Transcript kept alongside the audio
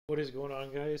What is going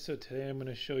on, guys? So today I'm going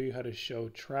to show you how to show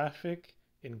traffic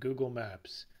in Google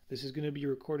Maps. This is going to be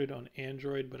recorded on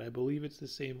Android, but I believe it's the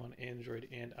same on Android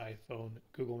and iPhone.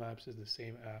 Google Maps is the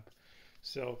same app.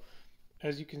 So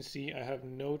as you can see, I have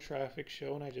no traffic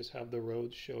shown. I just have the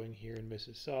roads showing here in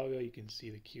Mississauga. You can see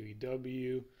the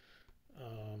QEW.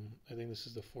 I think this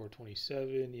is the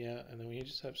 427, yeah. And then we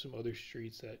just have some other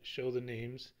streets that show the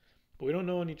names, but we don't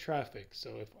know any traffic.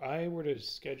 So if I were to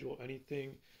schedule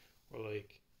anything or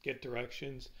like get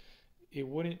directions, it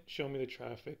wouldn't show me the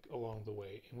traffic along the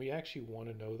way. And we actually want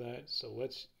to know that. So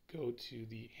let's go to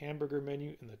the hamburger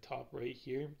menu in the top right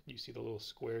here. You see the little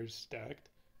squares stacked.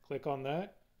 Click on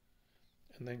that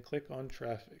and then click on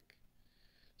traffic.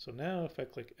 So now if I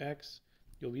click X,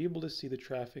 you'll be able to see the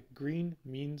traffic. Green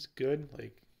means good,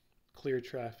 like clear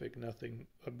traffic, nothing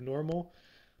abnormal.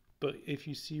 But if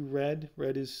you see red,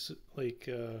 red is like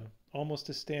almost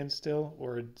a standstill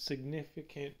or a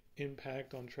significant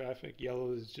impact on traffic.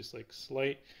 Yellow is just like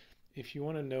slight. If you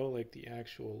want to know like the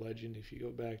actual legend, if you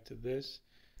go back to this,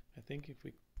 I think if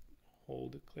we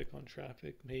click on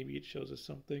traffic, maybe it shows us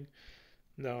something.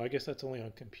 No, I guess that's only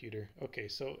on computer. Okay,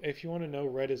 so if you want to know,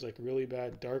 red is like really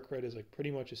bad, dark red is like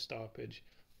pretty much a stoppage,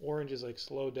 orange is like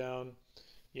slow down,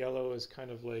 yellow is kind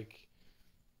of like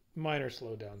minor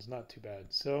slowdowns, not too bad.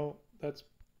 So that's,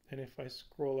 and if I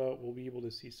scroll out, we'll be able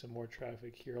to see some more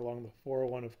traffic here along the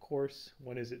 401, of course.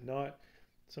 When is it not?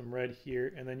 Some red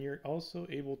here, and then you're also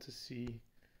able to see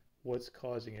what's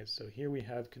causing it. So here we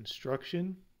have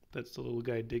construction. That's the little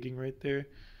guy digging right there.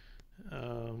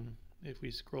 If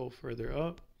we scroll further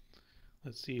up,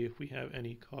 let's see if we have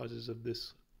any causes of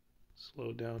this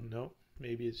slowdown. No,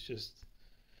 maybe it's just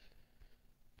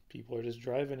people are just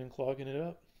driving and clogging it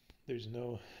up. There's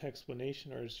no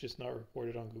explanation, or it's just not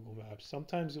reported on Google Maps.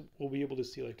 Sometimes we'll be able to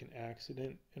see like an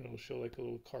accident and it'll show like a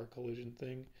little car collision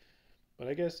thing, but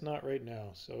I guess not right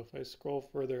now. So if I scroll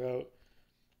further out,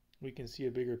 we can see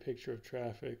a bigger picture of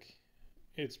traffic.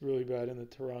 It's really bad in the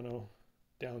Toronto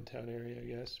downtown area, I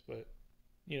guess, but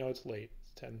you know, it's late.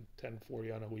 It's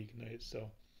 10:40 on a weeknight,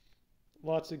 so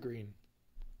lots of green.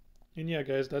 And yeah,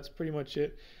 guys, that's pretty much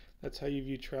it. That's how you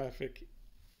view traffic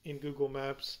in Google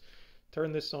Maps.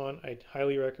 Turn this on. I'd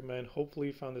highly recommend. Hopefully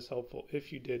you found this helpful.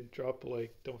 If you did, drop a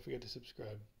like. Don't forget to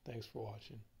subscribe. Thanks for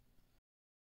watching.